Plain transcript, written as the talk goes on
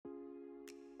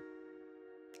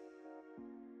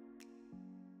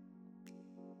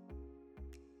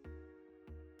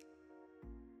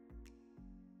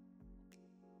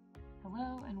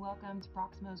Hello and welcome to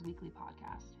Proximo's weekly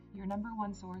podcast, your number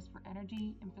one source for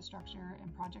energy, infrastructure,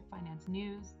 and project finance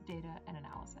news, data, and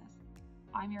analysis.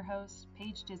 I'm your host,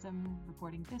 Paige Chisholm,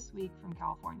 reporting this week from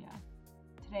California.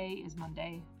 Today is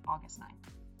Monday, August 9th.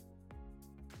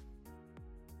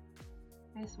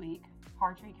 This week,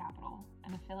 Hartree Capital,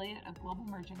 an affiliate of global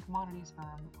merchant commodities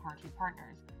firm Hartree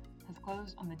Partners, has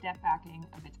closed on the debt backing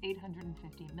of its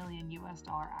 $850 million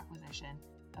acquisition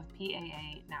of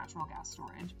PAA Natural Gas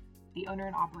Storage, the owner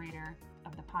and operator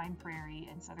of the Pine Prairie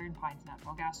and Southern Pines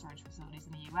natural gas storage facilities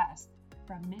in the U.S.,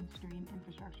 from midstream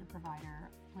infrastructure provider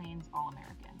Plains All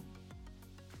American.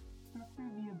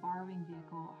 Structured via borrowing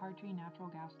vehicle Hartree Natural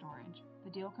Gas Storage,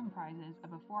 the deal comprises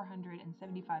of a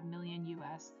 $475 million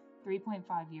U.S.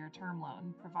 3.5-year term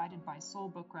loan provided by sole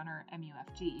bookrunner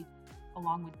MUFG,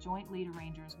 along with joint lead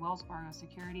arrangers Wells Fargo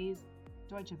Securities,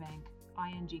 Deutsche Bank,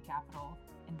 ING Capital,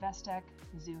 Investec,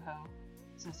 Mizuho,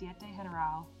 Societe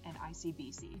Generale, and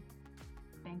ICBC.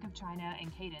 Bank of China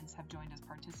and Cadence have joined as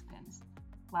participants.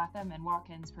 Latham and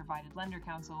Watkins provided lender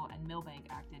counsel, and Milbank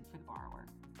acted for the borrower.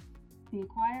 The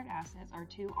acquired assets are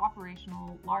two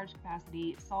operational,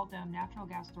 large-capacity salt dome natural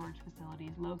gas storage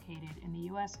facilities located in the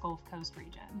U.S. Gulf Coast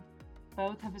region.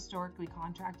 Both have historically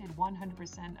contracted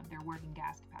 100% of their working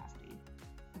gas capacity.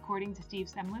 According to Steve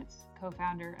Semlitz,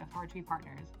 co-founder of Hartree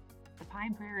Partners, the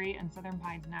Pine Prairie and Southern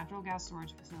Pines natural gas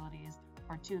storage facilities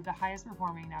are two of the highest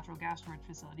performing natural gas storage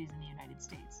facilities in the United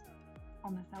States.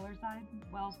 On the seller side,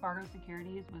 Wells Fargo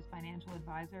Securities was financial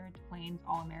advisor to Plains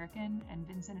All American, and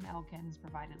Vincent & Elkins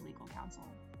provided legal counsel.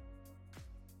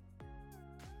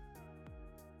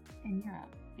 In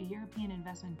Europe, the European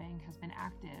Investment Bank has been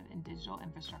active in digital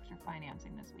infrastructure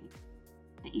financing this week.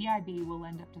 The EIB will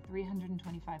lend up to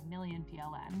 325 million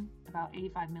PLN, about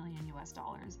 $85 million US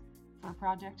dollars, for a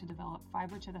project to develop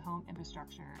fiber-to-the-home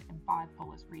infrastructure in 5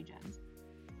 Polish regions.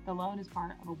 The loan is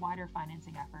part of a wider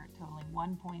financing effort totaling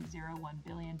 1.01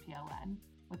 billion PLN,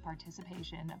 with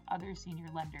participation of other senior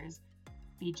lenders,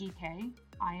 BGK,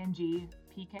 ING,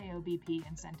 PKO BP,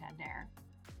 and Santander.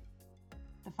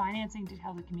 The financing to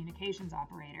telecommunications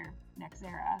operator,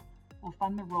 Nexera, will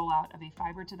fund the rollout of a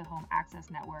fiber-to-the-home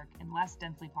access network in less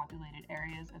densely populated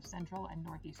areas of central and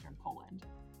northeastern Poland.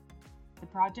 The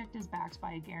project is backed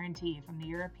by a guarantee from the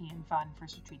European Fund for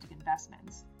Strategic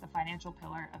Investments, the financial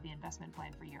pillar of the investment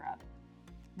plan for Europe.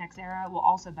 Nexera will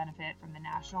also benefit from the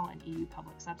national and EU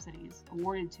public subsidies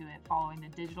awarded to it following the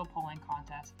digital polling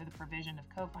contest for the provision of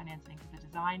co-financing for the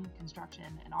design,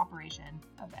 construction, and operation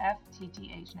of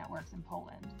FTTH networks in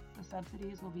Poland. The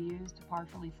subsidies will be used to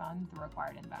partially fund the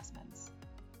required investments.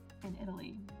 In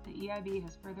Italy, the EIB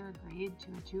has further agreed to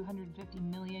a €250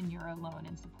 million loan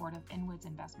in support of INWIT's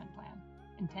investment plan,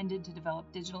 intended to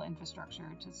develop digital infrastructure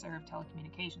to serve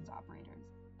telecommunications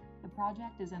operators. The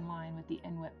project is in line with the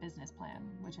INWIT business plan,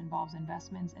 which involves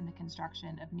investments in the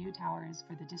construction of new towers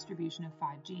for the distribution of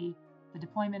 5G, the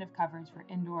deployment of coverage for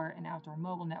indoor and outdoor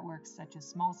mobile networks such as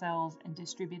small cells and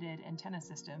distributed antenna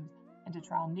systems, and to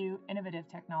trial new, innovative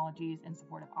technologies in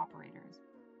support of operators.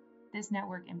 This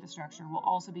network infrastructure will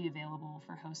also be available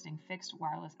for hosting fixed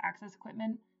wireless access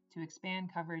equipment to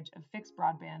expand coverage of fixed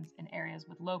broadbands in areas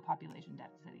with low population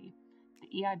density.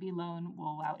 The EIB loan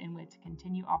will allow INWIT to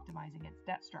continue optimizing its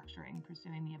debt structuring,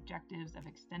 pursuing the objectives of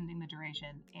extending the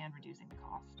duration and reducing the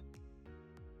cost.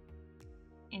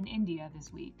 In India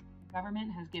this week, the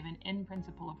government has given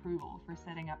in-principle approval for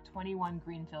setting up 21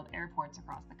 greenfield airports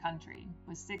across the country,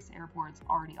 with 6 airports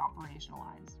already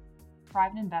operationalized.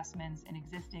 Private investments in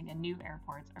existing and new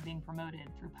airports are being promoted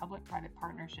through public-private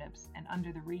partnerships and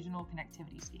under the Regional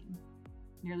Connectivity Scheme.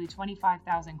 Nearly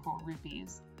 25,000 crore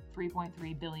rupees,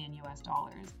 $3.3 billion US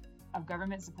dollars, of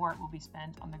government support will be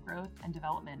spent on the growth and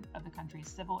development of the country's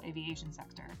civil aviation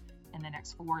sector in the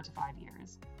next 4 to 5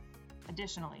 years.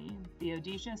 Additionally, the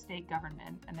Odisha state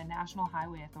government and the National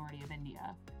Highway Authority of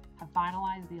India have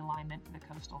finalized the alignment for the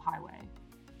coastal highway.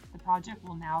 The project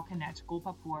will now connect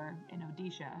Gopalpur in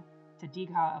Odisha to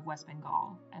Digha of West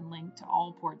Bengal and linked to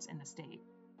all ports in the state.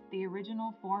 The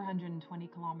original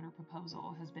 420-kilometer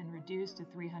proposal has been reduced to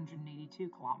 382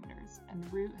 kilometers, and the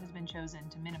route has been chosen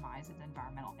to minimize its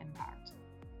environmental impact.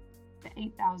 The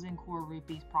 8,000 crore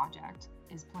rupees project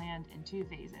is planned in 2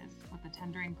 phases, with the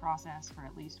tendering process for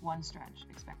at least one stretch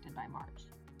expected by March.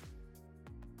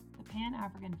 The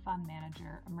Pan-African fund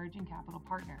manager Emerging Capital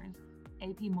Partners,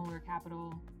 AP Moeller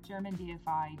Capital, German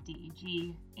DFI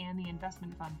DEG, and the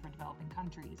Investment Fund for Developing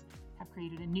Countries have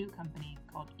created a new company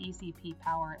called ECP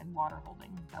Power and Water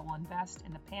Holding that will invest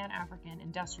in the Pan-African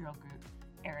industrial group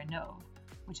Aéronov,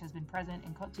 which has been present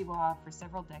in Côte d'Ivoire for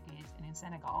several decades and in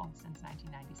Senegal since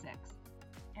 1996.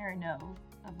 Aeronov,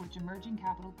 of which Emerging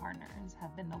Capital Partners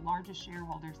have been the largest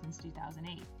shareholder since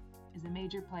 2008, is a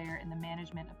major player in the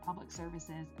management of public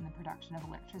services and the production of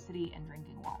electricity and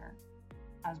drinking water.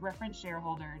 As reference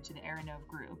shareholder to the Aeronov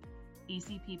Group,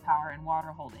 ECP Power and Water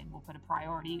Holding will put a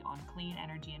priority on clean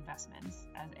energy investments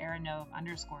as Aeronov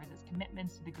underscores its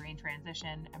commitments to the green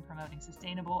transition and promoting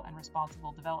sustainable and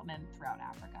responsible development throughout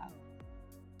Africa.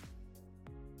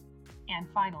 And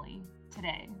finally,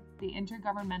 today, the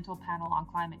Intergovernmental Panel on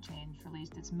Climate Change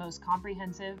released its most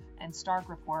comprehensive and stark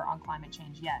report on climate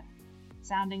change yet,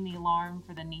 sounding the alarm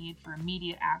for the need for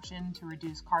immediate action to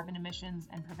reduce carbon emissions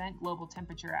and prevent global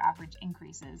temperature average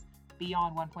increases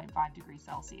beyond 1.5 degrees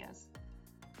Celsius.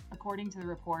 According to the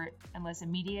report, unless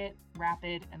immediate,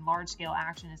 rapid, and large-scale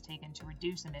action is taken to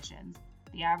reduce emissions,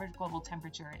 the average global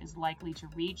temperature is likely to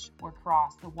reach or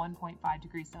cross the 1.5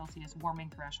 degrees Celsius warming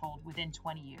threshold within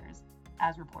 20 years,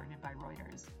 as reported by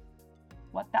Reuters.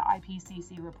 What the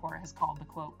IPCC report has called the,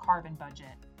 quote, carbon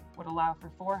budget would allow for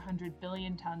 400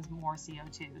 billion tons more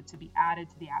CO2 to be added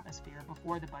to the atmosphere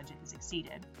before the budget is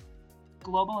exceeded.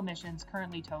 Global emissions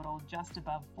currently total just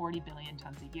above 40 billion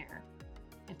tons a year.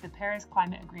 If the Paris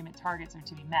Climate Agreement targets are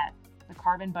to be met, the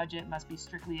carbon budget must be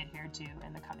strictly adhered to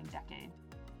in the coming decade.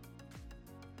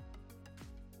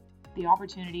 The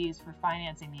opportunities for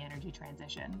financing the energy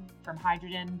transition, from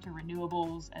hydrogen to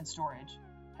renewables and storage,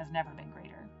 has never been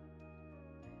greater.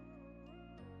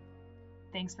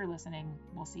 Thanks for listening.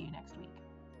 We'll see you next week.